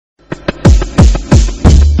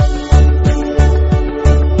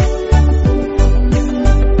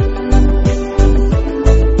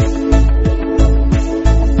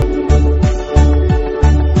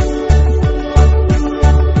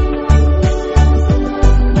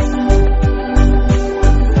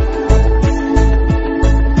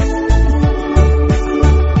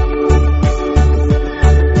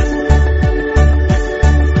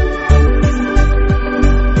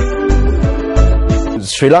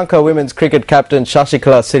Sri Lanka women's cricket captain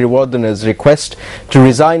Shashikala Siriwardana's request to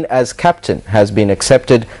resign as captain has been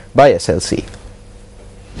accepted by SLC.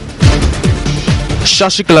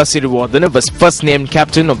 Shashikala Siriwardana was first named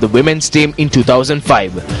captain of the women's team in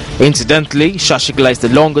 2005. Incidentally, Shashikala is the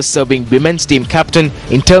longest serving women's team captain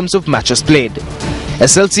in terms of matches played.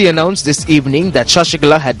 SLC announced this evening that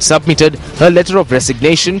Shashikala had submitted her letter of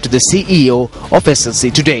resignation to the CEO of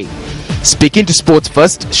SLC today. Speaking to Sports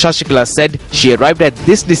First, Shashikala said she arrived at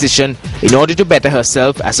this decision in order to better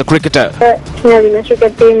herself as a cricketer. Women's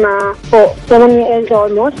cricket team for 7 years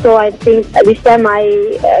almost, so I think this time I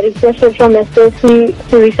requested from SLC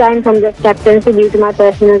to resign from the captaincy due to my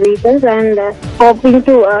personal reasons, and hoping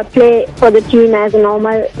to play for the team as a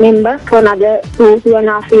normal member for another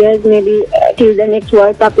 2.5 years, maybe till the next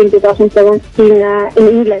World Cup in 2017 in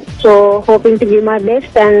England. So hoping to give my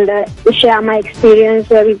best and share my experience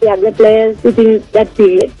with the other players within that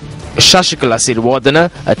period. Shashikala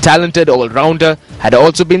Siriwardana, a talented all-rounder, had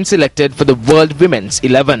also been selected for the World Women's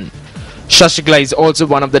 11. Shashikala is also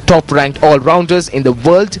one of the top-ranked all-rounders in the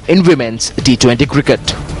world in women's T20 cricket.